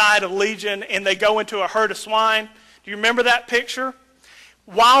that's inside of Legion, and they go into a herd of swine. Do you remember that picture?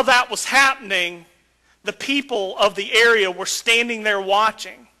 While that was happening, the people of the area were standing there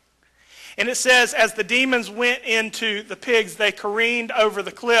watching. And it says, as the demons went into the pigs, they careened over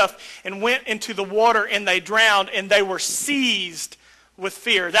the cliff and went into the water, and they drowned, and they were seized with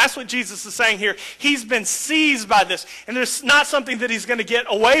fear. That's what Jesus is saying here. He's been seized by this, and there's not something that he's going to get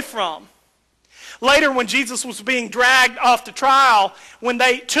away from. Later, when Jesus was being dragged off to trial, when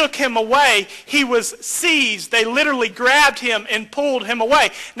they took him away, he was seized. They literally grabbed him and pulled him away.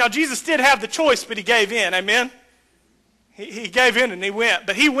 Now, Jesus did have the choice, but he gave in. Amen? He gave in and he went.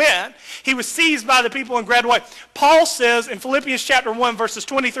 But he went. He was seized by the people and grabbed away. Paul says in Philippians chapter 1, verses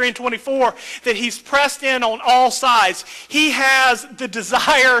 23 and 24, that he's pressed in on all sides. He has the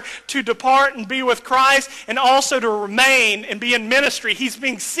desire to depart and be with Christ, and also to remain and be in ministry. He's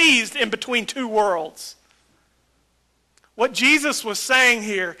being seized in between two worlds. What Jesus was saying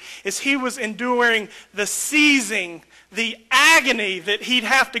here is he was enduring the seizing, the agony that he'd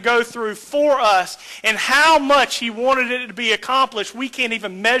have to go through for us, and how much he wanted it to be accomplished, we can't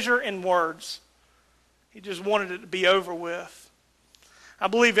even measure in words. He just wanted it to be over with. I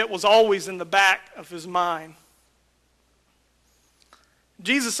believe it was always in the back of his mind.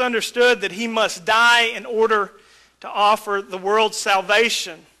 Jesus understood that he must die in order to offer the world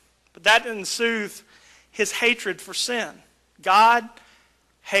salvation, but that didn't soothe his hatred for sin. God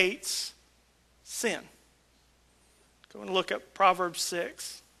hates sin. Go and look at Proverbs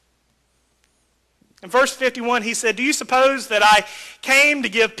 6. In verse 51, he said, "Do you suppose that I came to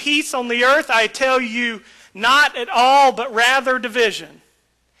give peace on the earth? I tell you, not at all, but rather division."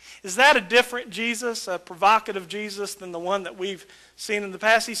 Is that a different Jesus, a provocative Jesus, than the one that we've seen in the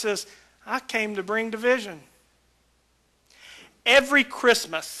past? He says, I came to bring division. Every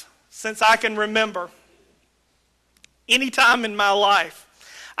Christmas, since I can remember, any time in my life,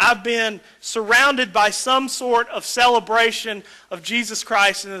 I've been surrounded by some sort of celebration of Jesus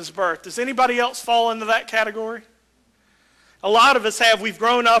Christ and his birth. Does anybody else fall into that category? A lot of us have. We've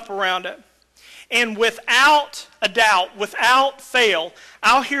grown up around it. And without a doubt, without fail,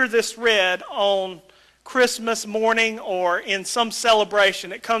 I'll hear this read on Christmas morning or in some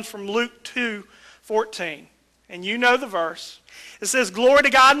celebration. It comes from Luke 2:14. And you know the verse. It says, "Glory to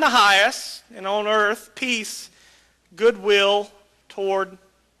God in the highest, and on earth peace, goodwill toward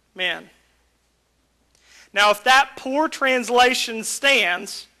men." Now, if that poor translation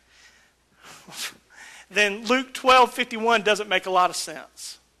stands, then Luke 12:51 doesn't make a lot of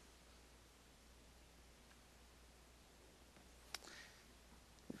sense.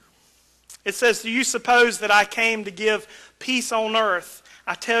 It says, "Do you suppose that I came to give peace on earth?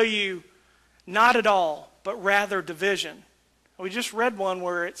 I tell you, not at all, but rather division." We just read one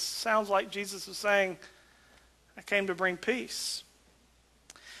where it sounds like Jesus is saying, I came to bring peace.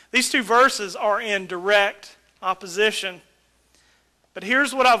 These two verses are in direct opposition. But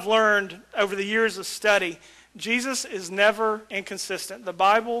here's what I've learned over the years of study. Jesus is never inconsistent. The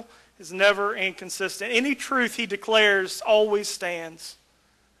Bible is never inconsistent. Any truth he declares always stands.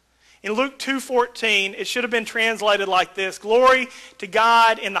 In Luke 2:14, it should have been translated like this: "Glory to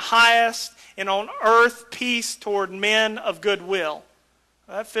God in the highest, and on earth peace toward men of good will."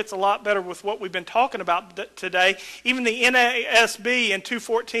 That fits a lot better with what we've been talking about today. Even the NASB in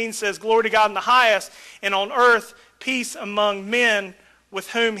 2:14 says, "Glory to God in the highest, and on earth peace among men with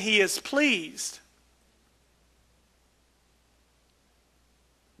whom he is pleased."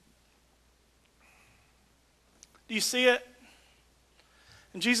 Do you see it?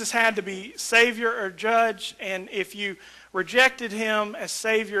 And Jesus had to be Savior or Judge, and if you rejected him as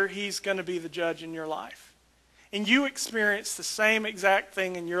Savior, he's going to be the judge in your life. And you experience the same exact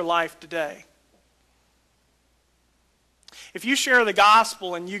thing in your life today. If you share the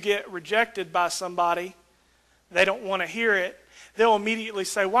gospel and you get rejected by somebody, they don't want to hear it, they'll immediately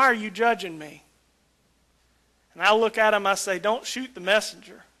say, "Why are you judging me?" And I look at them, I say, "Don't shoot the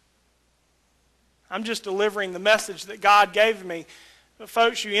messenger. I'm just delivering the message that God gave me." But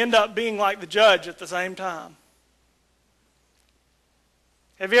folks, you end up being like the judge at the same time.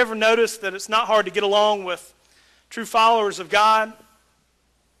 Have you ever noticed that it's not hard to get along with true followers of God?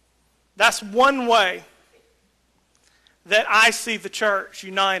 That's one way that I see the church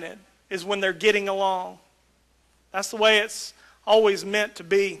united, is when they're getting along. That's the way it's always meant to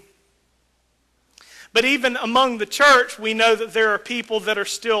be. But even among the church, we know that there are people that are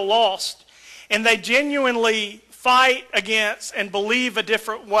still lost, and they genuinely fight against and believe a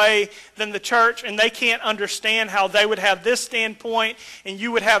different way than the church, and they can't understand how they would have this standpoint and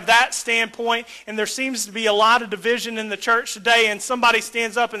you would have that standpoint, and there seems to be a lot of division in the church today, and somebody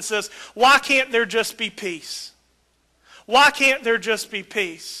stands up and says, "Why can't there just be peace? Why can't there just be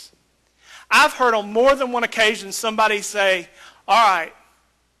peace?" I've heard on more than one occasion somebody say, "All right,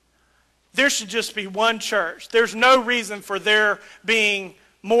 there should just be one church. There's no reason for there being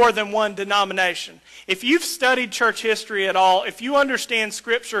more than one denomination." If you've studied church history at all, if you understand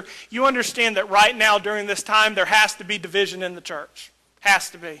Scripture, you understand that right now during this time there has to be division in the church. Has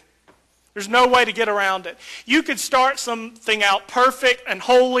to be. There's no way to get around it. You could start something out perfect and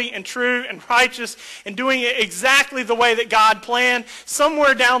holy and true and righteous and doing it exactly the way that God planned.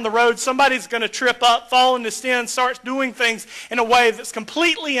 Somewhere down the road, somebody's going to trip up, fall into sin, starts doing things in a way that's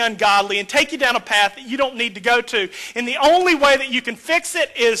completely ungodly and take you down a path that you don't need to go to. And the only way that you can fix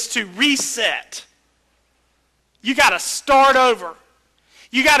it is to reset. You got to start over.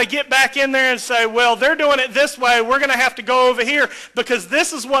 You got to get back in there and say, "Well, they're doing it this way. We're going to have to go over here because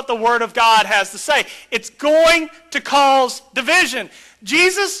this is what the Word of God has to say." It's going to cause division.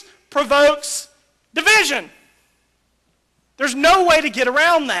 Jesus provokes division. There's no way to get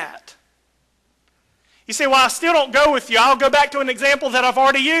around that. You say, "Well, I still don't go with you." I'll go back to an example that I've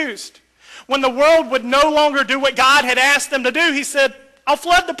already used. When the world would no longer do what God had asked them to do, he said, "I'll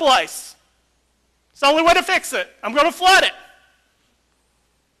flood the place. It's the only way to fix it. I'm going to flood it."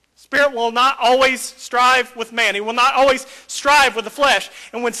 Spirit will not always strive with man. He will not always strive with the flesh.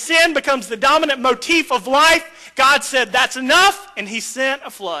 And when sin becomes the dominant motif of life, God said, "That's enough," and he sent a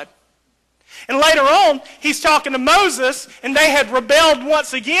flood. And later on, he's talking to Moses, and they had rebelled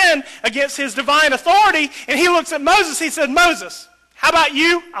once again against his divine authority. And he looks at Moses, he said, Moses, how about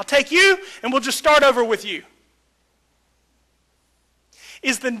you? I'll take you, and we'll just start over with you.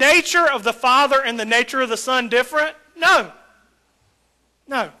 Is the nature of the Father and the nature of the Son different? No.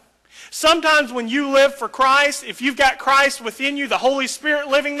 No. Sometimes when you live for Christ, if you've got Christ within you, the Holy Spirit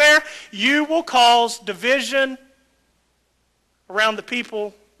living there, you will cause division around the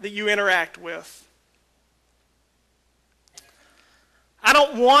people that you interact with. I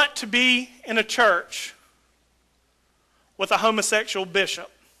don't want to be in a church with a homosexual bishop.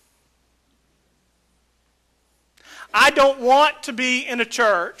 I don't want to be in a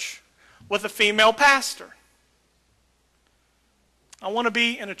church with a female pastor. I want to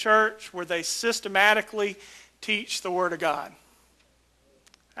be in a church where they systematically teach the Word of God.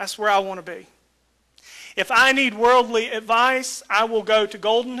 That's where I want to be. If I need worldly advice, I will go to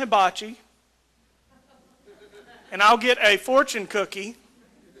Golden Hibachi, and I'll get a fortune cookie,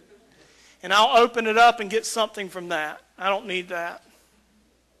 and I'll open it up and get something from that. I don't need that.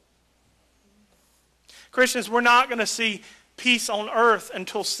 Christians, we're not going to see peace on earth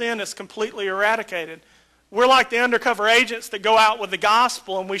until sin is completely eradicated. We're like the undercover agents that go out with the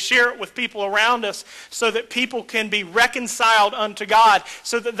gospel and we share it with people around us so that people can be reconciled unto God,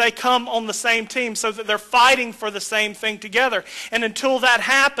 so that they come on the same team, so that they're fighting for the same thing together. And until that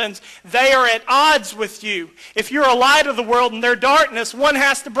happens, they are at odds with you. If you're a light of the world and they're darkness, one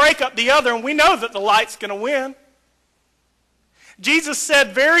has to break up the other, and we know that the light's going to win. Jesus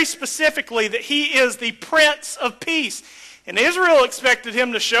said very specifically that he is the Prince of Peace. And Israel expected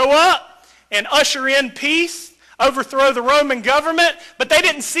him to show up and usher in peace, overthrow the Roman government, but they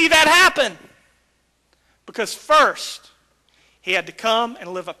didn't see that happen. Because first, he had to come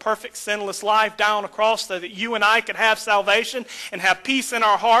and live a perfect, sinless life, die on a cross so that you and I could have salvation and have peace in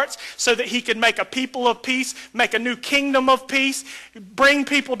our hearts, so that he could make a people of peace, make a new kingdom of peace, bring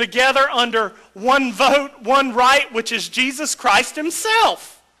people together under one vote, one right, which is Jesus Christ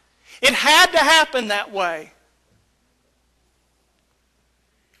himself. It had to happen that way.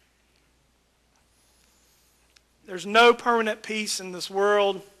 There's no permanent peace in this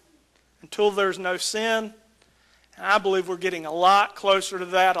world until there's no sin. And I believe we're getting a lot closer to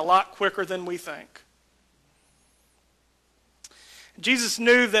that, a lot quicker than we think. Jesus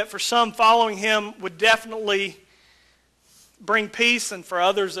knew that for some, following him would definitely bring peace, and for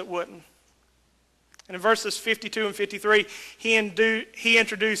others it wouldn't. And in verses 52 and 53, he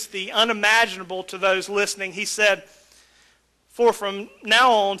introduced the unimaginable to those listening. He said, "For from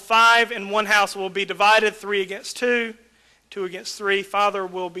now on, 5 in one house will be divided, 3 against 2, 2 against 3. Father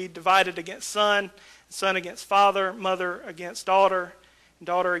will be divided against son, son against father, mother against daughter, and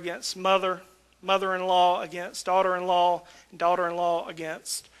daughter against mother, mother-in-law against daughter-in-law, and daughter-in-law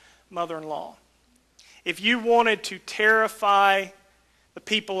against mother-in-law." If you wanted to terrify the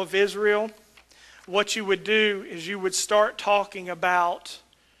people of Israel, what you would do is you would start talking about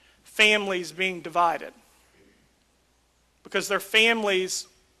families being divided. Because their families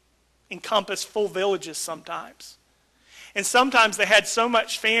encompass full villages sometimes. And sometimes they had so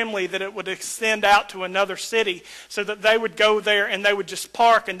much family that it would extend out to another city, so that they would go there and they would just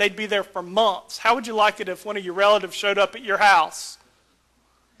park and they'd be there for months. How would you like it if one of your relatives showed up at your house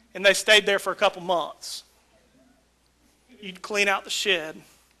and they stayed there for a couple months? You'd clean out the shed.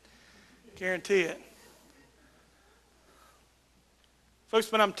 Guarantee it. Folks,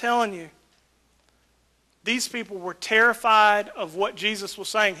 but I'm telling you, these people were terrified of what Jesus was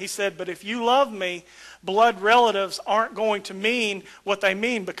saying. He said, but if you love me, blood relatives aren't going to mean what they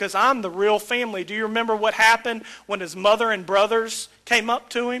mean, because I'm the real family. Do you remember what happened when his mother and brothers came up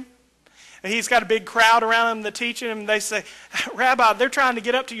to him? And he's got a big crowd around him, they're teaching him, and they say, "Rabbi, they're trying to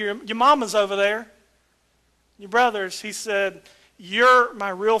get up to your mama's over there. Your brothers." He said, "You're my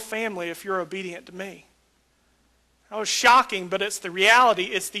real family if you're obedient to me." That was shocking, but it's the reality.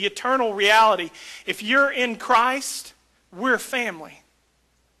 It's the eternal reality. If you're in Christ, we're family.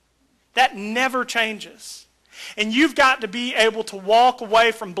 That never changes. And you've got to be able to walk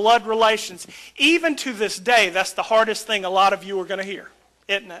away from blood relations. Even to this day, that's the hardest thing a lot of you are going to hear,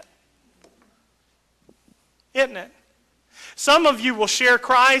 isn't it? Isn't it? Some of you will share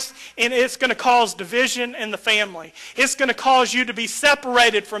Christ, and it's going to cause division in the family. It's going to cause you to be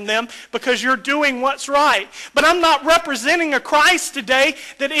separated from them because you're doing what's right. But I'm not representing a Christ today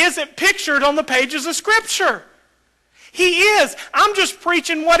that isn't pictured on the pages of Scripture. He is. I'm just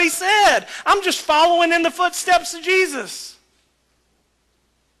preaching what he said. I'm just following in the footsteps of Jesus.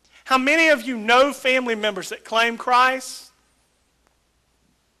 How many of you know family members that claim Christ?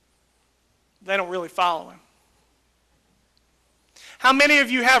 They don't really follow him. How many of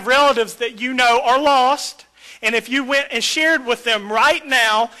you have relatives that you know are lost? And if you went and shared with them right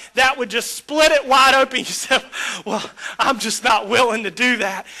now, that would just split it wide open. You said, well, I'm just not willing to do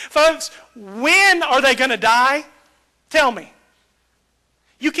that. Folks, when are they going to die? Tell me.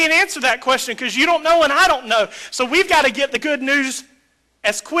 You can't answer that question because you don't know and I don't know. So we've got to get the good news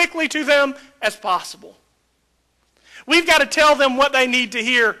as quickly to them as possible. We've got to tell them what they need to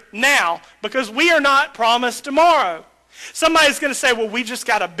hear now because we are not promised tomorrow. Somebody's going to say, well, we just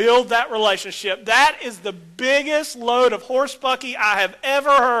got to build that relationship. That is the biggest load of horsebucky I have ever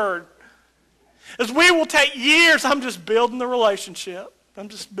heard. As we will take years, I'm just building the relationship. I'm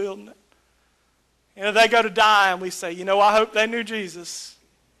just building it. And they go to die and we say, you know, I hope they knew Jesus.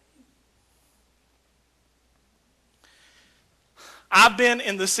 I've been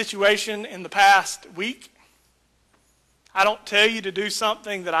in this situation in the past week. I don't tell you to do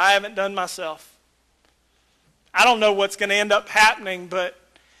something that I haven't done myself. I don't know what's going to end up happening, but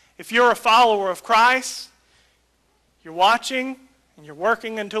if you're a follower of Christ, you're watching and you're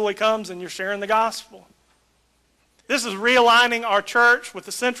working until he comes and you're sharing the gospel. This is realigning our church with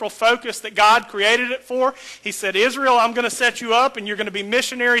the central focus that God created it for. He said, Israel, I'm going to set you up and you're going to be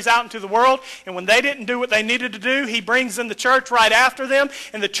missionaries out into the world. And when they didn't do what they needed to do, he brings in the church right after them.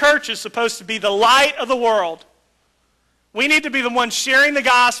 And the church is supposed to be the light of the world. We need to be the ones sharing the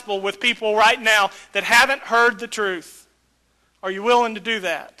gospel with people right now that haven't heard the truth. Are you willing to do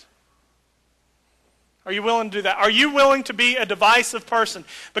that? Are you willing to do that? Are you willing to be a divisive person?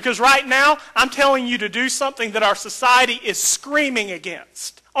 Because right now, I'm telling you to do something that our society is screaming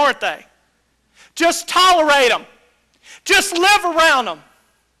against, aren't they? Just tolerate them. Just live around them.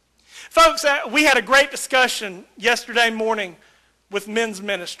 Folks, we had a great discussion yesterday morning with men's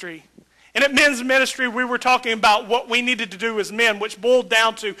ministry. And at men's ministry, we were talking about what we needed to do as men, which boiled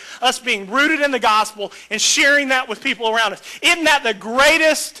down to us being rooted in the gospel and sharing that with people around us. Isn't that the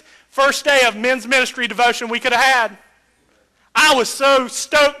greatest first day of men's ministry devotion we could have had? I was so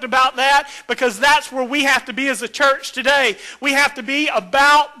stoked about that because that's where we have to be as a church today. We have to be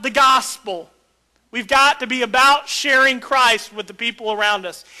about the gospel. We've got to be about sharing Christ with the people around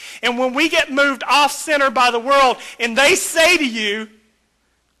us. And when we get moved off center by the world and they say to you,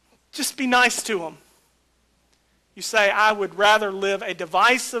 just be nice to them. You say, I would rather live a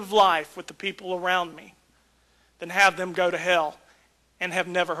divisive life with the people around me than have them go to hell and have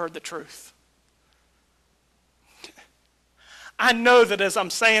never heard the truth. I know that as I'm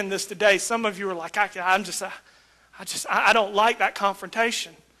saying this today, some of you are like, I don't like that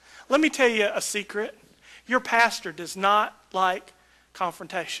confrontation. Let me tell you a secret. Your pastor does not like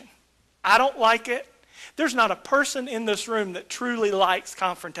confrontation. I don't like it. There's not a person in this room that truly likes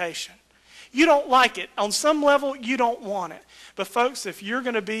confrontation. You don't like it. On some level, you don't want it. But folks, if you're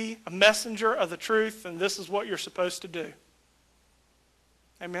going to be a messenger of the truth, then this is what you're supposed to do.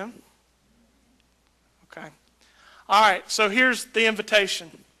 Amen? Okay. All right, so here's the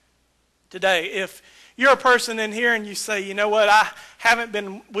invitation today. If you're a person in here and you say, you know what, I haven't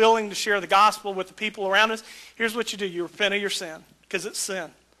been willing to share the gospel with the people around us, here's what you do. You repent of your sin, because it's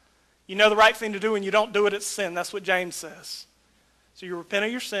sin. You know the right thing to do and you don't do it, it's sin. That's what James says. So you repent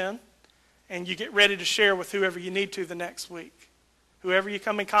of your sin and you get ready to share with whoever you need to the next week. Whoever you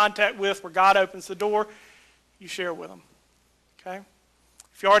come in contact with where God opens the door, you share with them. Okay?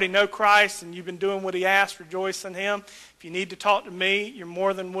 If you already know Christ and you've been doing what he asked, rejoice in him. If you need to talk to me, you're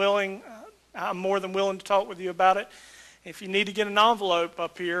more than willing. I'm more than willing to talk with you about it. If you need to get an envelope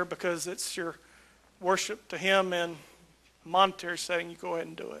up here because it's your worship to him in a monetary setting, you go ahead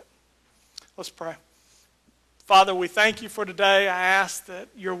and do it. Let's pray. Father, we thank you for today. I ask that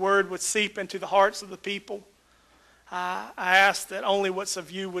your word would seep into the hearts of the people. I ask that only what's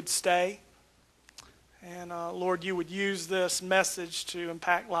of you would stay. And Lord, you would use this message to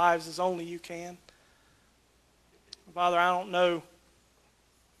impact lives as only you can. Father, I don't know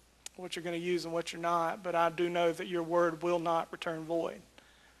what you're going to use and what you're not, but I do know that your word will not return void.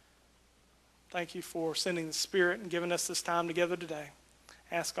 Thank you for sending the Spirit and giving us this time together today.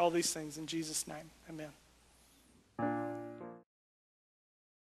 I ask all these things in Jesus' name. Amen.